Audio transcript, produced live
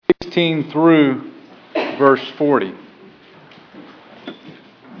16 through verse 40.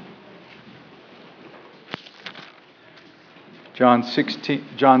 John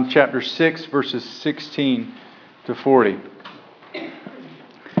chapter 6, verses 16 to 40.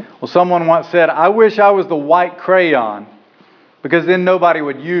 Well, someone once said, "I wish I was the white crayon, because then nobody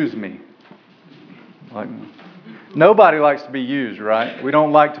would use me." Nobody likes to be used, right? We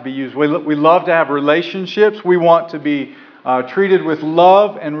don't like to be used. We love to have relationships. We want to be treated with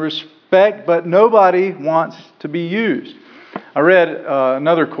love and respect, but nobody wants to be used. I read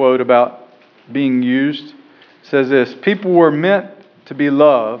another quote about being used. It says this: "People were meant to be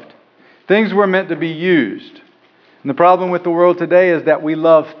loved. Things were meant to be used. And the problem with the world today is that we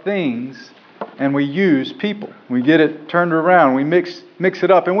love things and we use people. We get it turned around. We mix it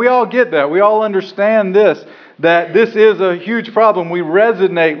up. And we all get that. We all understand this, that this is a huge problem. We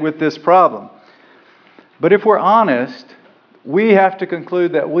resonate with this problem. But if we're honest, we have to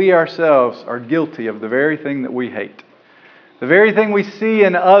conclude that we ourselves are guilty of the very thing that we hate. The very thing we see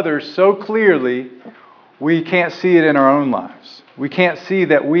in others so clearly, we can't see it in our own lives. We can't see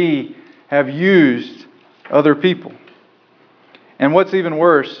that we have used other people. And what's even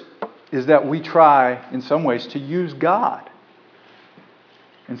worse is that we try, in some ways, to use God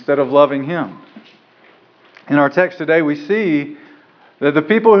instead of loving Him. In our text today, we see that the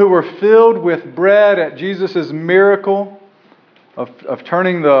people who were filled with bread at Jesus' miracle of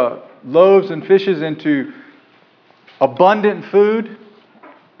turning the loaves and fishes into abundant food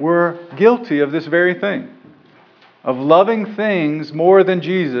were guilty of this very thing, of loving things more than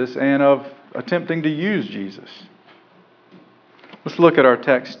Jesus and of attempting to use Jesus. Let's look at our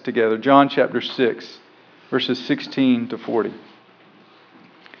text together. John chapter 6, verses 16 to 40.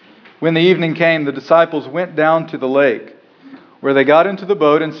 When the evening came, the disciples went down to the lake, where they got into the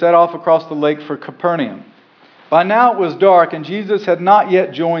boat and set off across the lake for Capernaum. By now it was dark, and Jesus had not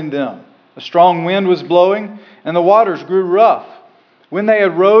yet joined them. A strong wind was blowing, and the waters grew rough. When they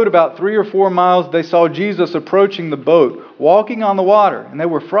had rowed about 3 or 4 miles, they saw Jesus approaching the boat, walking on the water, and they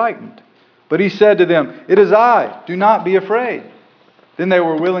were frightened. But He said to them, "It is I, do not be afraid." Then they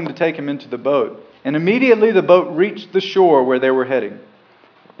were willing to take Him into the boat, and immediately the boat reached the shore where they were heading.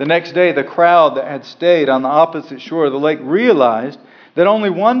 The next day, the crowd that had stayed on the opposite shore of the lake realized that only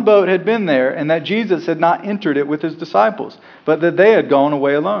one boat had been there, and that Jesus had not entered it with His disciples, but that they had gone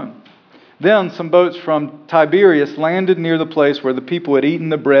away alone. Then some boats from Tiberias landed near the place where the people had eaten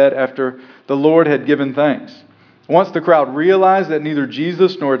the bread after the Lord had given thanks. Once the crowd realized that neither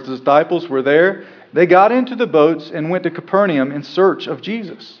Jesus nor His disciples were there, they got into the boats and went to Capernaum in search of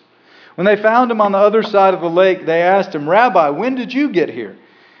Jesus. When they found Him on the other side of the lake, they asked Him, "Rabbi, when did you get here?"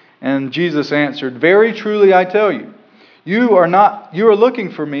 And Jesus answered, "Very truly I tell you, you are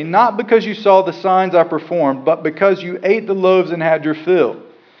looking for me, not because you saw the signs I performed, but because you ate the loaves and had your fill.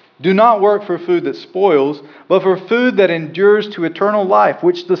 Do not work for food that spoils, but for food that endures to eternal life,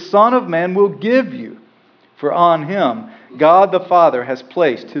 which the Son of Man will give you. For on Him God the Father has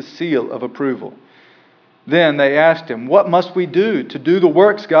placed His seal of approval." Then they asked Him, "What must we do to do the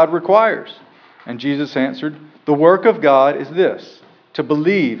works God requires?" And Jesus answered, "The work of God is this, to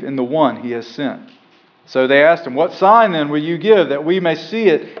believe in the one He has sent." So they asked Him, "What sign then will you give that we may see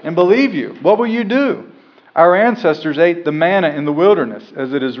it and believe you? What will you do? Our ancestors ate the manna in the wilderness,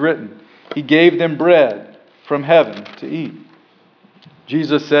 as it is written, He gave them bread from heaven to eat."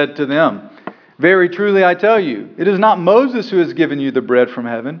 Jesus said to them, "Very truly I tell you, it is not Moses who has given you the bread from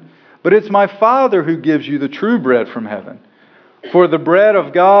heaven, but it's my Father who gives you the true bread from heaven. For the bread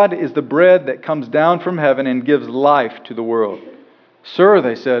of God is the bread that comes down from heaven and gives life to the world." "Sir,"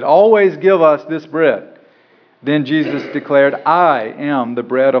 they said, "always give us this bread." Then Jesus declared, "I am the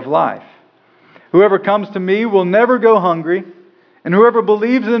bread of life. Whoever comes to me will never go hungry, and whoever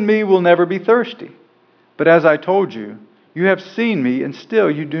believes in me will never be thirsty. But as I told you, you have seen me, and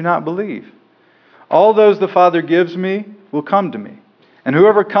still you do not believe. All those the Father gives me will come to me, and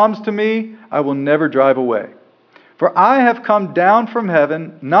whoever comes to me I will never drive away. For I have come down from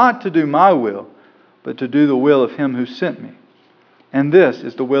heaven not to do my will, but to do the will of Him who sent me. And this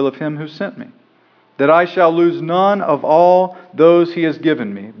is the will of Him who sent me, that I shall lose none of all those He has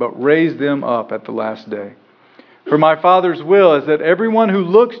given me, but raise them up at the last day. For my Father's will is that everyone who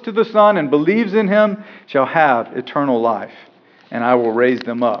looks to the Son and believes in Him shall have eternal life, and I will raise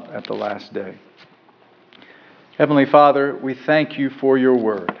them up at the last day." Heavenly Father, we thank You for Your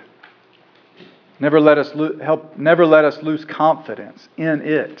word. Never let us lose confidence in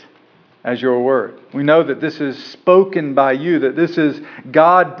it as Your word. We know that this is spoken by You, that this is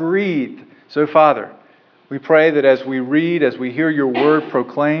God-breathed. So, Father, we pray that as we read, as we hear Your word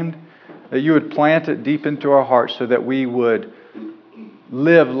proclaimed, that You would plant it deep into our hearts so that we would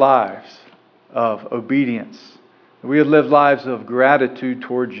live lives of obedience. We would live lives of gratitude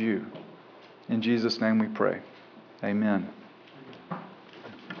towards you. In Jesus' name we pray. Amen.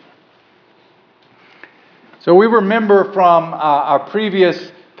 So we remember from our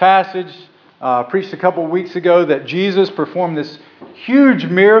previous passage, preached a couple weeks ago, that Jesus performed this huge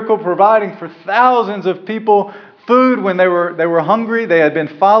miracle, providing for thousands of people food when they were hungry. They had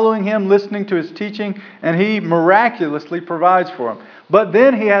been following Him, listening to His teaching, and He miraculously provides for them. But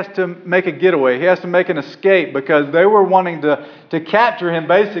then He has to make a getaway. He has to make an escape because they were wanting to capture Him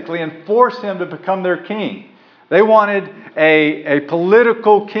basically and force Him to become their king. They wanted a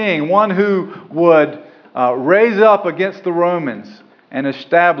political king, one who would raise up against the Romans and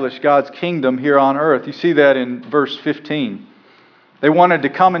establish God's kingdom here on earth. You see that in verse 15. They wanted to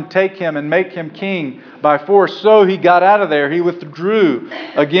come and take Him and make Him king by force. So He got out of there. He withdrew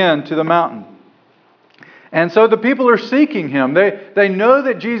again to the mountain. And so the people are seeking Him. They know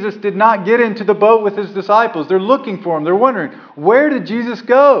that Jesus did not get into the boat with His disciples. They're looking for Him. They're wondering, where did Jesus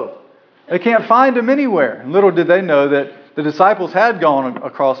go? They can't find Him anywhere. And little did they know that the disciples had gone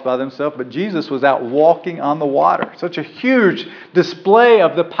across by themselves, but Jesus was out walking on the water. Such a huge display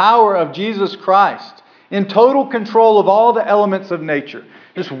of the power of Jesus Christ, in total control of all the elements of nature,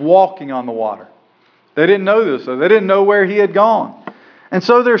 just walking on the water. They didn't know this, though. They didn't know where He had gone. And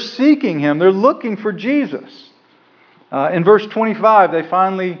so they're seeking Him. They're looking for Jesus. In verse 25, they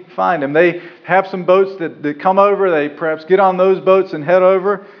finally find Him. They have some boats that come over. They perhaps get on those boats and head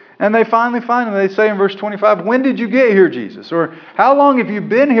over. And they finally find Him. They say in verse 25, "When did you get here, Jesus?" Or, "How long have you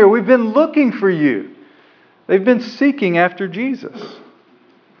been here? We've been looking for you." They've been seeking after Jesus.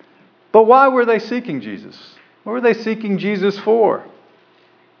 But why were they seeking Jesus? What were they seeking Jesus for?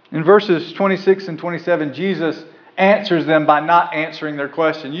 In verses 26 and 27, Jesus answers them by not answering their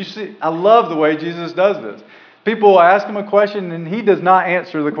question. You see, I love the way Jesus does this. People will ask Him a question and He does not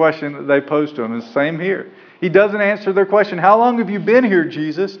answer the question that they pose to Him. It's the same here. He doesn't answer their question, "How long have you been here,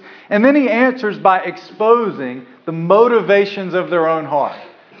 Jesus?" And then He answers by exposing the motivations of their own heart,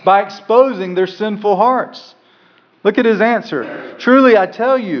 by exposing their sinful hearts. Look at His answer. "Truly, I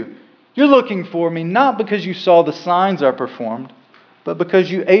tell you, you're looking for me not because you saw the signs I performed, but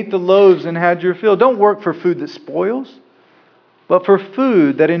because you ate the loaves and had your fill. Don't work for food that spoils, but for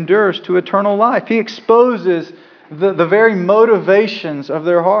food that endures to eternal life." He exposes the very motivations of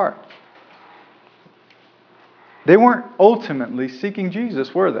their heart. They weren't ultimately seeking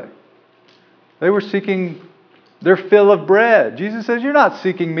Jesus, were they? They were seeking their fill of bread. Jesus says, "You're not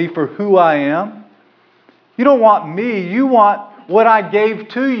seeking me for who I am. You don't want me. You want what I gave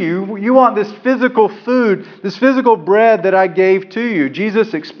to you. You want this physical food, this physical bread that I gave to you."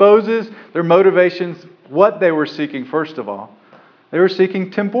 Jesus exposes their motivations, what they were seeking first of all. They were seeking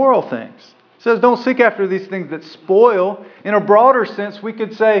temporal things. It says, don't seek after these things that spoil. In a broader sense, we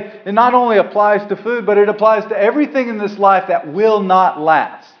could say it not only applies to food, but it applies to everything in this life that will not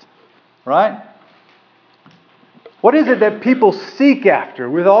last. Right? What is it that people seek after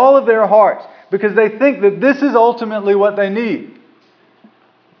with all of their hearts? Because they think that this is ultimately what they need.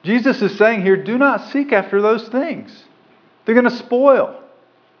 Jesus is saying here, do not seek after those things. They're going to spoil.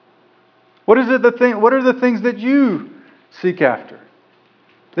 What are the things that you seek after,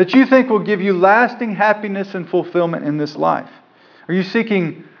 that you think will give you lasting happiness and fulfillment in this life? Are you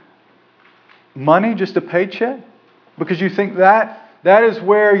seeking money, just a paycheck? Because you think that is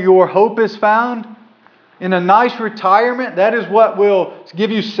where your hope is found? In a nice retirement, that is what will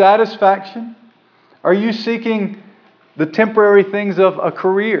give you satisfaction? Are you seeking the temporary things of a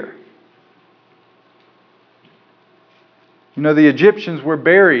career? You know, the Egyptians were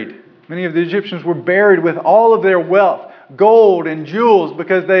buried. Many of the Egyptians were buried with all of their wealth, gold and jewels,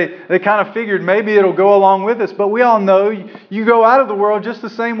 because they kind of figured maybe it'll go along with us. But we all know you go out of the world just the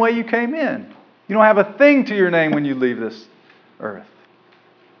same way you came in. You don't have a thing to your name when you leave this earth.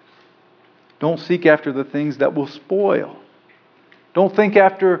 Don't seek after the things that will spoil. Don't think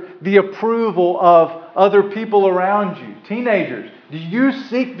after the approval of other people around you. Teenagers, do you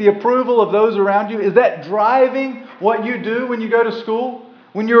seek the approval of those around you? Is that driving what you do when you go to school?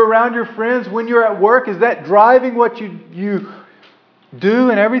 When you're around your friends? When you're at work? Is that driving what you do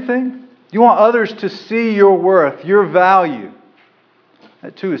and everything? You want others to see your worth, your value.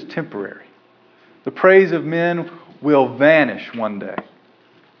 That too is temporary. The praise of men will vanish one day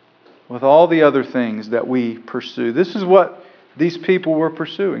with all the other things that we pursue. This is what these people were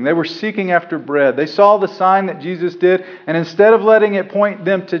pursuing. They were seeking after bread. They saw the sign that Jesus did, and instead of letting it point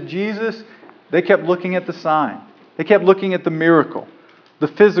them to Jesus, they kept looking at the sign. They kept looking at the miracle, the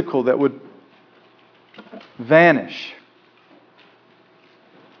physical that would vanish.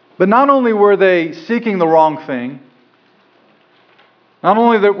 But not only were they seeking the wrong thing, Not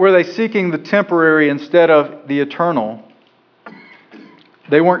only were they seeking the temporary instead of the eternal,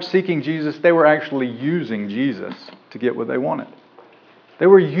 they weren't seeking Jesus, they were actually using Jesus to get what they wanted. They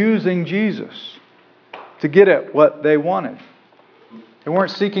were using Jesus to get at what they wanted. They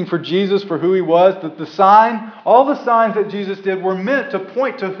weren't seeking for Jesus for who He was. All the signs that Jesus did were meant to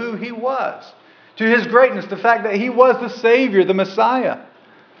point to who He was, to His greatness, the fact that He was the Savior, the Messiah.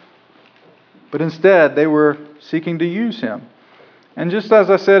 But instead, they were seeking to use Him. And just as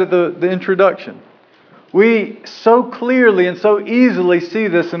I said at the introduction, we so clearly and so easily see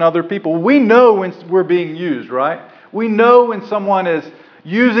this in other people. We know when we're being used, right? We know when someone is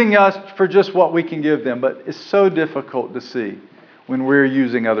using us for just what we can give them, but it's so difficult to see when we're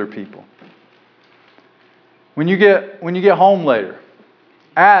using other people. When you get home later,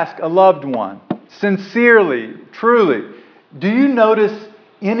 ask a loved one, sincerely, truly, do you notice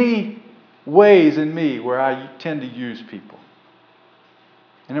any ways in me where I tend to use people?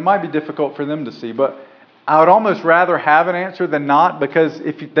 And it might be difficult for them to see, but I would almost rather have an answer than not, because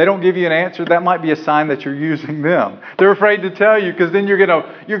if they don't give you an answer, that might be a sign that you're using them. They're afraid to tell you because then you're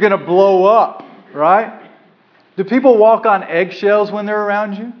gonna blow up, right? Do people walk on eggshells when they're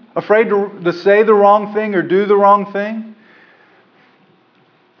around you? Afraid to say the wrong thing or do the wrong thing?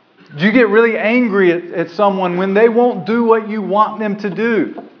 Do you get really angry at someone when they won't do what you want them to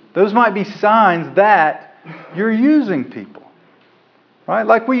do? Those might be signs that you're using people, right?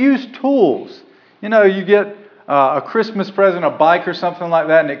 Like we use tools. You know, you get a Christmas present, a bike or something like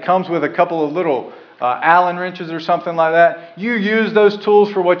that, and it comes with a couple of little Allen wrenches or something like that. You use those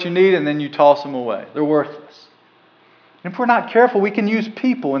tools for what you need, and then you toss them away. They're worthless. And if we're not careful, we can use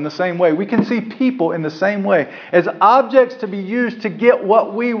people in the same way. We can see people in the same way as objects to be used to get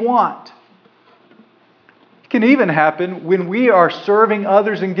what we want. It can even happen when we are serving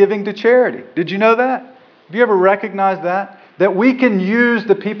others and giving to charity. Did you know that? Have you ever recognized that? That we can use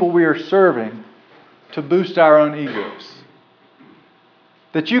the people we are serving to boost our own egos.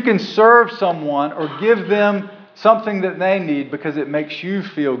 That you can serve someone or give them something that they need because it makes you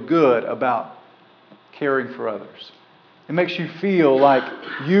feel good about caring for others. It makes you feel like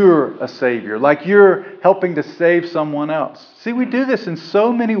you're a savior, like you're helping to save someone else. See, we do this in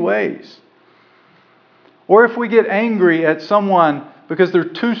so many ways. Or if we get angry at someone because they're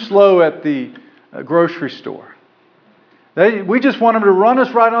too slow at the grocery store. We just want them to run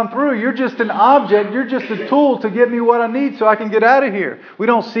us right on through. You're just an object. You're just a tool to get me what I need so I can get out of here. We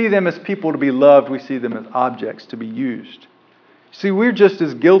don't see them as people to be loved. We see them as objects to be used. See, we're just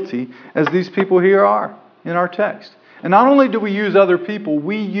as guilty as these people here are in our text. And not only do we use other people,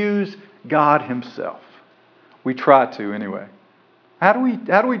 we use God Himself. We try to anyway. How do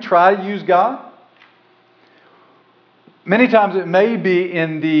we try to use God? Many times it may be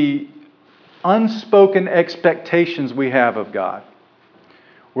in the unspoken expectations we have of God.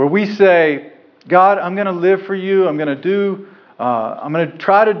 Where we say, God, I'm going to live for you. I'm going to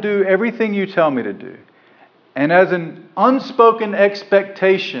try to do everything you tell me to do. And as an unspoken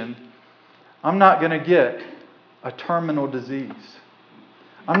expectation, I'm not going to get a terminal disease.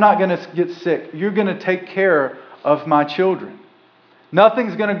 I'm not going to get sick. You're going to take care of my children.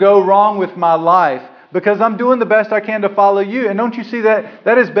 Nothing's going to go wrong with my life because I'm doing the best I can to follow you. And don't you see that?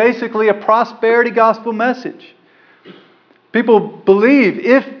 That is basically a prosperity gospel message. People believe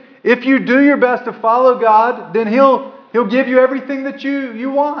if you do your best to follow God, then He'll give you everything that you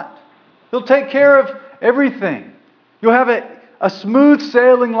want. He'll take care of everything. You'll have a smooth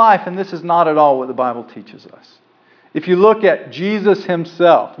sailing life. And this is not at all what the Bible teaches us. If you look at Jesus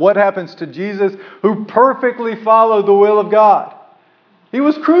Himself, what happens to Jesus who perfectly followed the will of God? He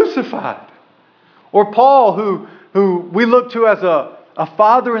was crucified. Or Paul, who we look to as a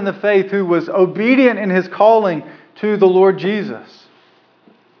father in the faith who was obedient in his calling to the Lord Jesus.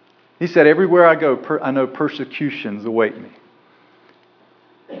 He said, everywhere I go, I know persecutions await me.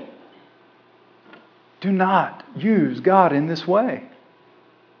 Do not use God in this way.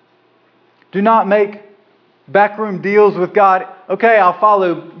 Do not make backroom deals with God. Okay, I'll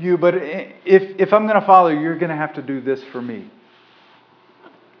follow you, but if I'm going to follow you, you're going to have to do this for me.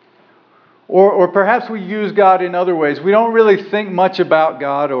 Or perhaps we use God in other ways. We don't really think much about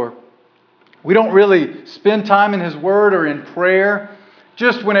God, or we don't really spend time in His Word or in prayer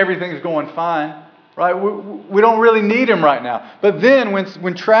just when everything's going fine. Right? We don't really need Him right now. But then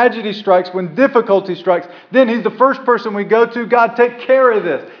when tragedy strikes, when difficulty strikes, then He's the first person we go to. God, take care of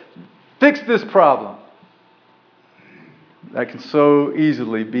this. Fix this problem. That can so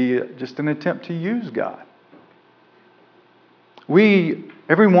easily be just an attempt to use God.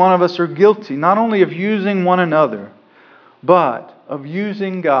 Every one of us are guilty not only of using one another, but of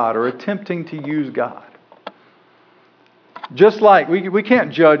using God or attempting to use God. Just like we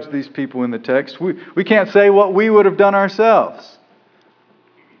can't judge these people in the text. We can't say what we would have done ourselves.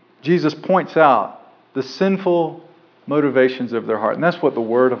 Jesus points out the sinful motivations of their heart. And that's what the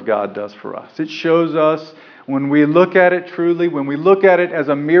Word of God does for us. It shows us, when we look at it truly, when we look at it as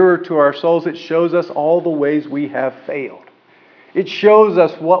a mirror to our souls, it shows us all the ways we have failed. It shows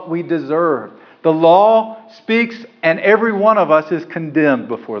us what we deserve. The law speaks, and every one of us is condemned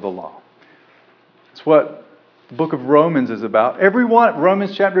before the law. It's what the book of Romans is about.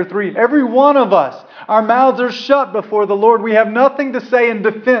 Romans chapter 3, every one of us, our mouths are shut before the Lord. We have nothing to say in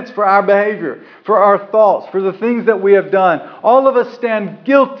defense for our behavior, for our thoughts, for the things that we have done. All of us stand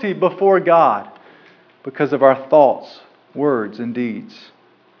guilty before God because of our thoughts, words, and deeds.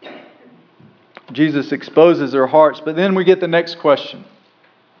 Jesus exposes their hearts, but then we get the next question.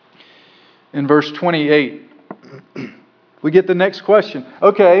 In verse 28, we get the next question.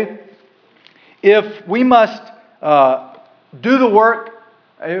 Okay, if we must do the work,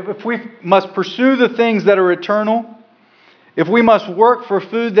 if we must pursue the things that are eternal, if we must work for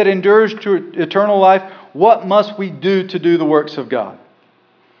food that endures to eternal life, what must we do to do the works of God?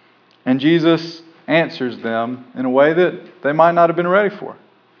 And Jesus answers them in a way that they might not have been ready for.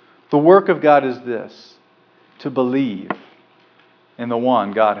 The work of God is this: to believe in the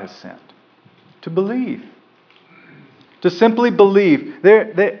one God has sent. To believe. To simply believe.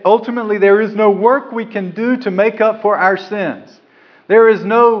 Ultimately, there is no work we can do to make up for our sins. There is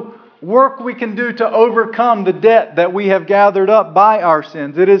no work we can do to overcome the debt that we have gathered up by our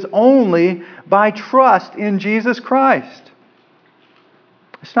sins. It is only by trust in Jesus Christ.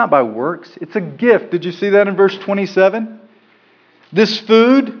 It's not by works. It's a gift. Did you see that in verse 27? This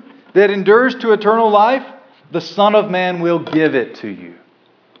food that endures to eternal life, the Son of Man will give it to you.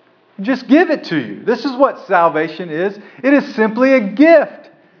 Just give it to you. This is what salvation is. It is simply a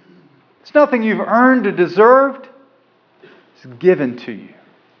gift. It's nothing you've earned or deserved. It's given to you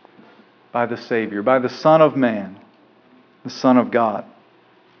by the Savior, by the Son of Man, the Son of God.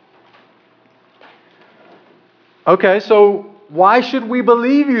 Okay, so why should we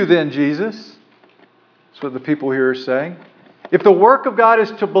believe you then, Jesus? That's what the people here are saying. If the work of God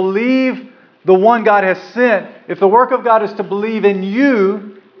is to believe the one God has sent, if the work of God is to believe in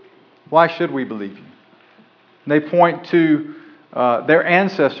you, why should we believe you? They point to their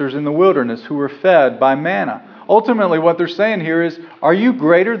ancestors in the wilderness who were fed by manna. Ultimately, what they're saying here is, are you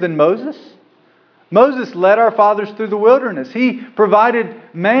greater than Moses? Moses led our fathers through the wilderness. He provided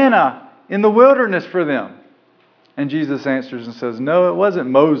manna in the wilderness for them. And Jesus answers and says, no, it wasn't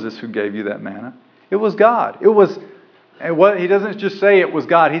Moses who gave you that manna. It was God. He doesn't just say it was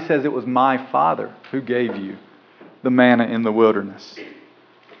God. He says it was my Father who gave you the manna in the wilderness.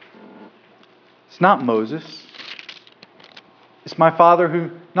 It's not Moses. It's my Father who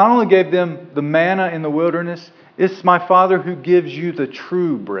not only gave them the manna in the wilderness, it's my Father who gives you the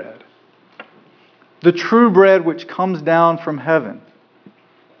true bread. The true bread which comes down from heaven.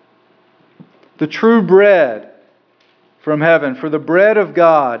 The true bread from heaven. For the bread of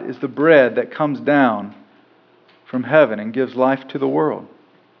God is the bread that comes down from heaven and gives life to the world.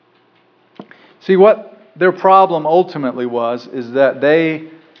 See, what their problem ultimately was is that they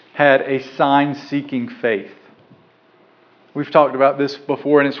had a sign-seeking faith. We've talked about this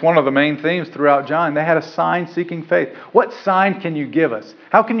before, and it's one of the main themes throughout John. They had a sign-seeking faith. What sign can you give us?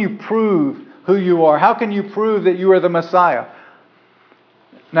 How can you prove who you are? How can you prove that you are the Messiah?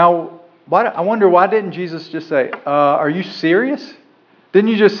 Now, I wonder, why didn't Jesus just say, are you serious?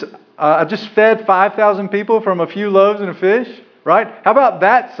 Didn't you I just fed 5,000 people from a few loaves and a fish? Right? How about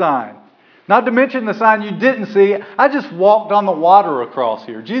that sign? Not to mention the sign you didn't see. I just walked on the water across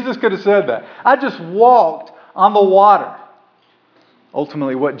here. Jesus could have said that. I just walked on the water.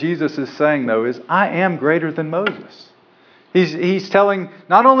 Ultimately, what Jesus is saying, though, is I am greater than Moses. He's telling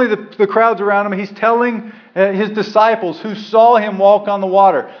not only the crowds around him, he's telling his disciples who saw him walk on the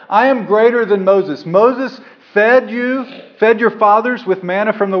water, I am greater than Moses. Moses fed your fathers with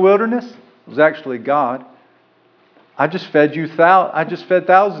manna from the wilderness. It was actually God. I just fed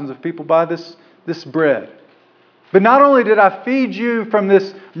thousands of people by this bread. But not only did I feed you from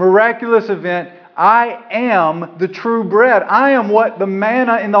this miraculous event, I am the true bread. I am what the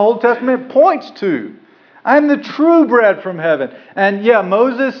manna in the Old Testament points to. I am the true bread from heaven. And yeah,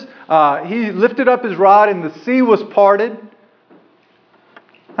 Moses, he lifted up his rod and the sea was parted.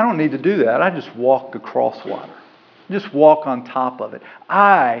 I don't need to do that. I just walk across water. Just walk on top of it.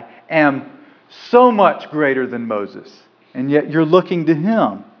 I am so much greater than Moses. And yet you're looking to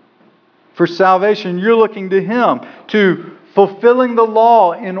him. For salvation, you're looking to him. To fulfilling the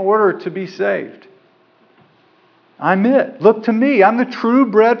law in order to be saved. I'm it. Look to me. I'm the true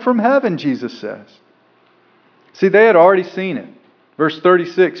bread from heaven, Jesus says. See, they had already seen it. Verse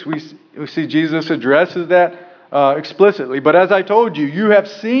 36, we see Jesus addresses that explicitly. But as I told you, you have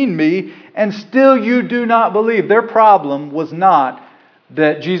seen me, and still you do not believe. Their problem was not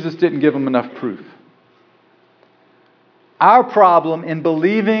that Jesus didn't give them enough proof. Our problem in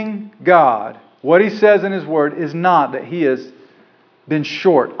believing God, what He says in His Word, is not that He has been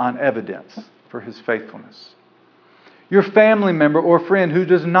short on evidence for His faithfulness. Your family member or friend who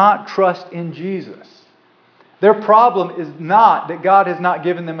does not trust in Jesus, their problem is not that God has not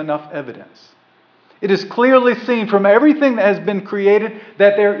given them enough evidence. It is clearly seen from everything that has been created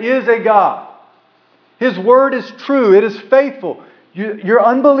that there is a God. His Word is true. It is faithful. Your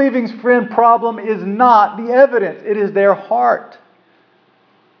unbelieving friend problem is not the evidence. It is their heart.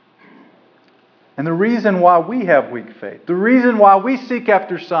 And the reason why we have weak faith, the reason why we seek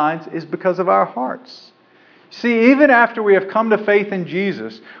after signs is because of our hearts. See, even after we have come to faith in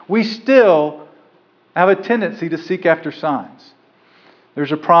Jesus, we still have a tendency to seek after signs.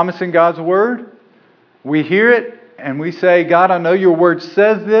 There's a promise in God's Word. We hear it and we say, God, I know your Word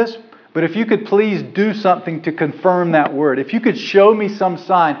says this, but if you could please do something to confirm that word, if you could show me some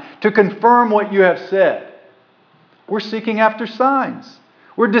sign to confirm what you have said. We're seeking after signs.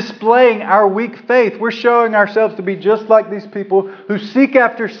 We're displaying our weak faith. We're showing ourselves to be just like these people who seek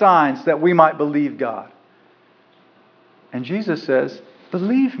after signs that we might believe God. And Jesus says,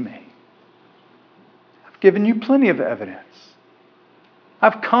 believe me. I've given you plenty of evidence.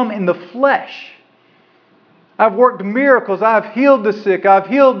 I've come in the flesh. I've worked miracles. I've healed the sick. I've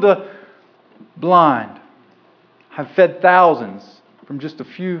healed the blind. I've fed thousands from just a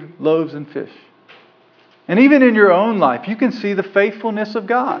few loaves and fish. And even in your own life, you can see the faithfulness of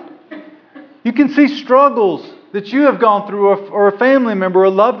God. You can see struggles that you have gone through or a family member or a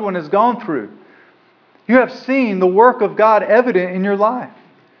loved one has gone through. You have seen the work of God evident in your life.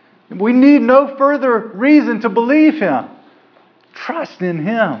 We need no further reason to believe Him. Trust in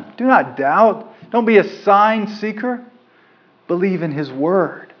Him. Do not doubt. Don't be a sign seeker. Believe in His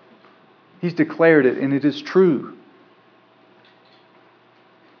Word. He's declared it, and it is true.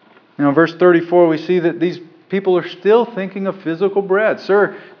 Now, in verse 34, we see that these people are still thinking of physical bread.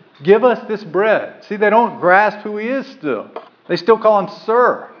 Sir, give us this bread. See, they don't grasp who He is still. They still call Him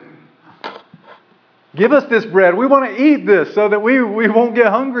Sir. Give us this bread. We want to eat this so that we won't get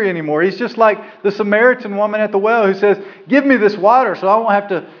hungry anymore. He's just like the Samaritan woman at the well who says, give me this water so I won't have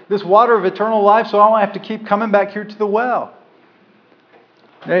to, this water of eternal life so I won't have to keep coming back here to the well.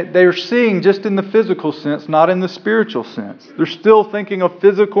 They are seeing just in the physical sense, not in the spiritual sense. They're still thinking of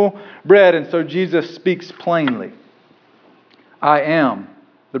physical bread, and so Jesus speaks plainly. I am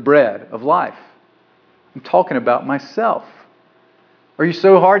the bread of life. I'm talking about myself. Are you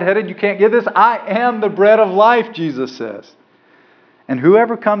so hard-headed you can't get this? I am the bread of life, Jesus says. And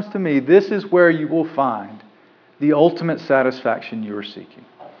whoever comes to me, this is where you will find the ultimate satisfaction you are seeking.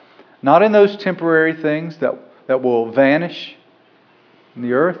 Not in those temporary things that will vanish in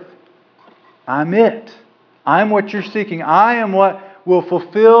the earth. I'm it. I'm what you're seeking. I am what will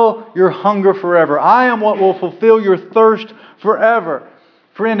fulfill your hunger forever. I am what will fulfill your thirst forever.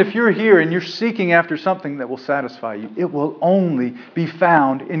 Friend, if you're here and you're seeking after something that will satisfy you, it will only be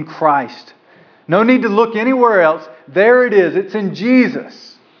found in Christ. No need to look anywhere else. There it is. It's in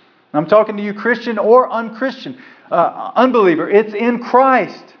Jesus. I'm talking to you, Christian or unchristian, unbeliever. It's in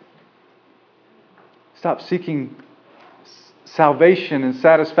Christ. Stop seeking salvation and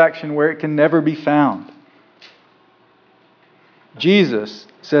satisfaction where it can never be found. Jesus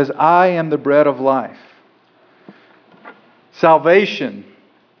says, I am the bread of life. Salvation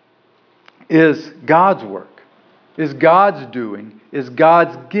is God's work, is God's doing, is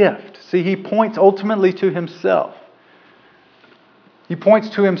God's gift. See, He points ultimately to Himself. He points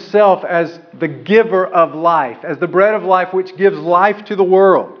to Himself as the giver of life, as the bread of life which gives life to the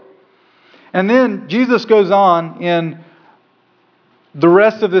world. And then Jesus goes on in the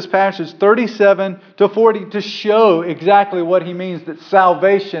rest of this passage, 37 to 40, to show exactly what He means, that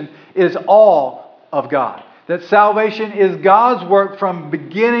salvation is all of God. That salvation is God's work from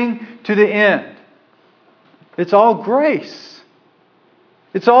beginning to the end. It's all grace.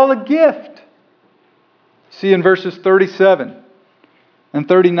 It's all a gift. See in verses 37 and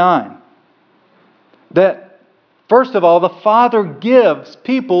 39 that, first of all, the Father gives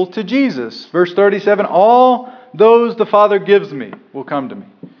people to Jesus. Verse 37, all those the Father gives me will come to me.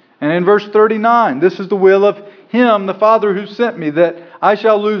 And in verse 39, this is the will of Him, the Father who sent me, that I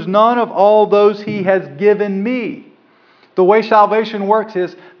shall lose none of all those He has given me. The way salvation works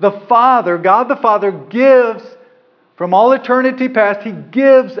is the Father, God the Father, gives from all eternity past, He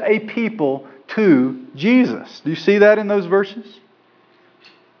gives a people to Jesus. Do you see that in those verses?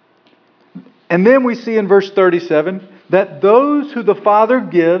 And then we see in verse 37 that those who the Father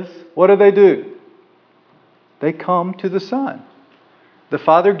gives, what do? They come to the Son. The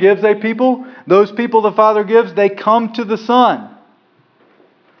Father gives a people. Those people the Father gives, they come to the Son.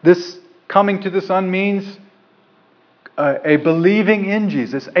 This coming to the Son means a believing in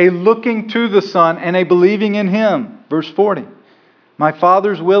Jesus, a looking to the Son and a believing in Him. Verse 40. My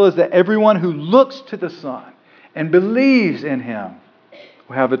Father's will is that everyone who looks to the Son and believes in Him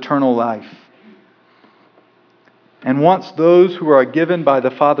will have eternal life. And once those who are given by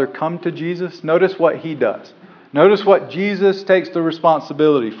the Father come to Jesus, notice what He does. Notice what Jesus takes the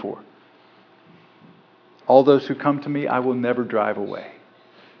responsibility for. All those who come to me, I will never drive away.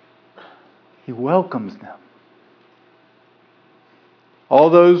 He welcomes them. All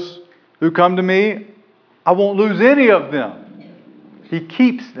those who come to me, I won't lose any of them. He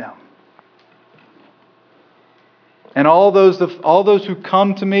keeps them. And all those who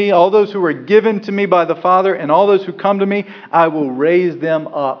come to me, all those who are given to me by the Father, and all those who come to me, I will raise them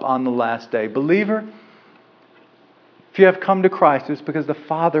up on the last day. Believer, if you have come to Christ, it's because the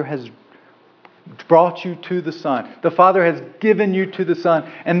Father has brought you to the Son. The Father has given you to the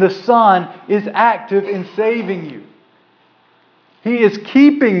Son. And the Son is active in saving you. He is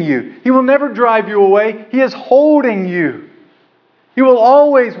keeping you. He will never drive you away. He is holding you. He will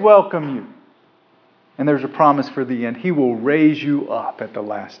always welcome you. And there's a promise for the end. He will raise you up at the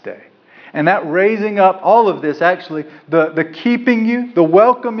last day. And that raising up, all of this actually, the keeping you, the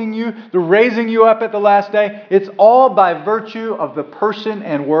welcoming you, the raising you up at the last day, it's all by virtue of the person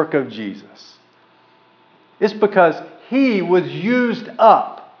and work of Jesus. It's because He was used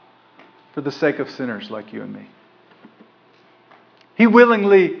up for the sake of sinners like you and me. He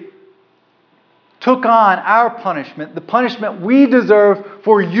willingly took on our punishment, the punishment we deserve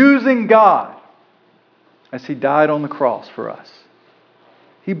for using God, as He died on the cross for us.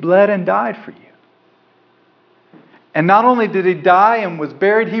 He bled and died for you. And not only did He die and was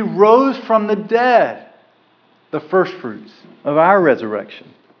buried, He rose from the dead, the first fruits of our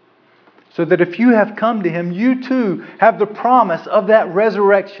resurrection. So that if you have come to Him, you too have the promise of that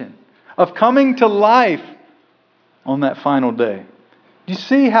resurrection, of coming to life on that final day. Do you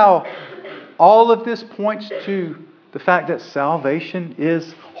see how all of this points to the fact that salvation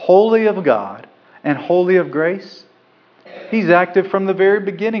is wholly of God and wholly of grace? He's active from the very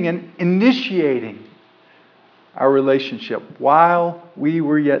beginning in initiating our relationship. While we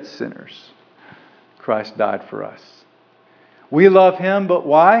were yet sinners, Christ died for us. We love Him, but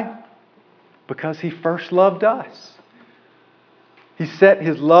why? Because He first loved us. He set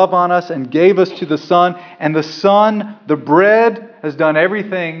His love on us and gave us to the Son. And the Son, the bread, has done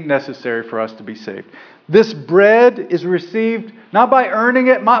everything necessary for us to be saved. This bread is received not by earning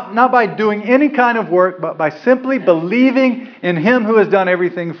it, not by doing any kind of work, but by simply believing in Him who has done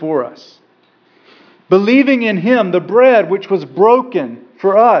everything for us. Believing in Him, the bread which was broken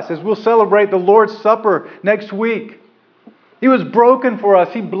for us, as we'll celebrate the Lord's Supper next week. He was broken for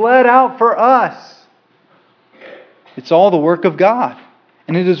us. He bled out for us. It's all the work of God.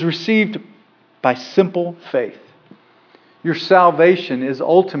 And it is received by simple faith. Your salvation is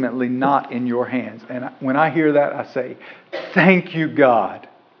ultimately not in your hands. And when I hear that, I say, thank you, God.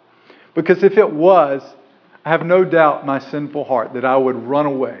 Because if it was, I have no doubt in my sinful heart that I would run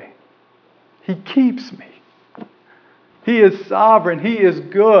away. He keeps me. He is sovereign. He is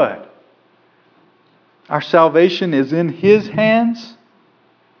good. Our salvation is in His hands.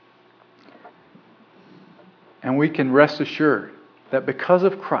 And we can rest assured that because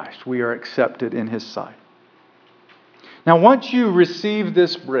of Christ, we are accepted in His sight. Now, once you receive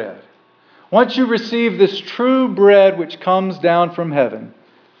this bread, once you receive this true bread which comes down from heaven,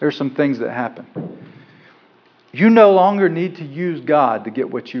 there are some things that happen. You no longer need to use God to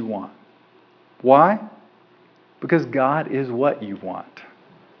get what you want. Why? Because God is what you want.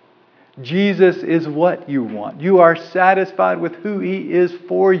 Jesus is what you want. You are satisfied with who He is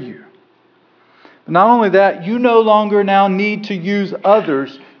for you. But not only that, you no longer now need to use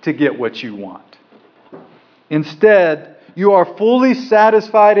others to get what you want. Instead, you are fully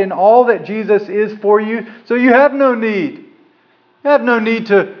satisfied in all that Jesus is for you, so you have no need. You have no need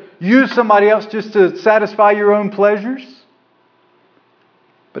to use somebody else just to satisfy your own pleasures.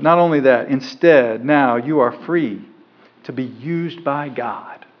 But not only that, instead, now you are free to be used by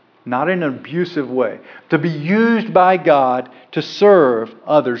God. Not in an abusive way. To be used by God to serve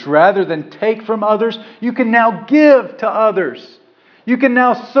others. Rather than take from others, you can now give to others. You can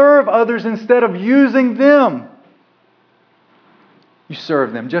now serve others instead of using them. You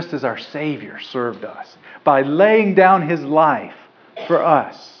serve them just as our Savior served us. By laying down His life for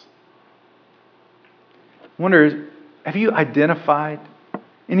us. I wonder, have you identified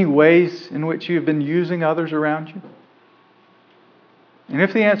Any ways in which you have been using others around you? And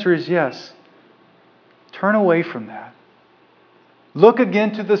if the answer is yes, turn away from that. Look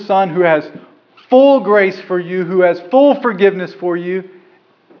again to the Son who has full grace for you, who has full forgiveness for you,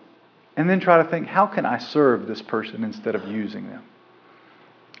 and then try to think, how can I serve this person instead of using them?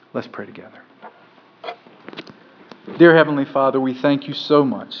 Let's pray together. Dear Heavenly Father, we thank you so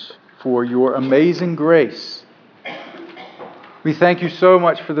much for your amazing grace. We thank you so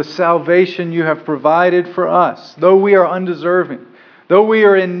much for the salvation you have provided for us, though we are undeserving, though we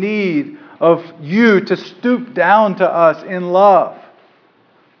are in need of you to stoop down to us in love.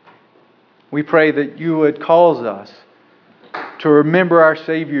 We pray that you would cause us to remember our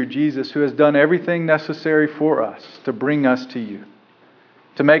Savior Jesus, who has done everything necessary for us to bring us to you,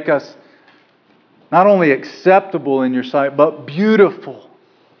 to make us not only acceptable in your sight, but beautiful.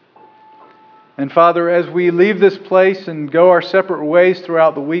 And Father, as we leave this place and go our separate ways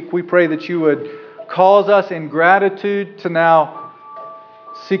throughout the week, we pray that you would cause us in gratitude to now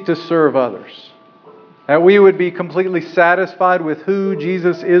seek to serve others. That we would be completely satisfied with who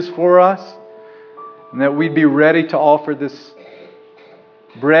Jesus is for us, and that we'd be ready to offer this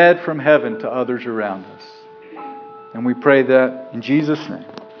bread from heaven to others around us. And we pray that in Jesus' name.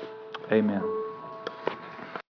 Amen.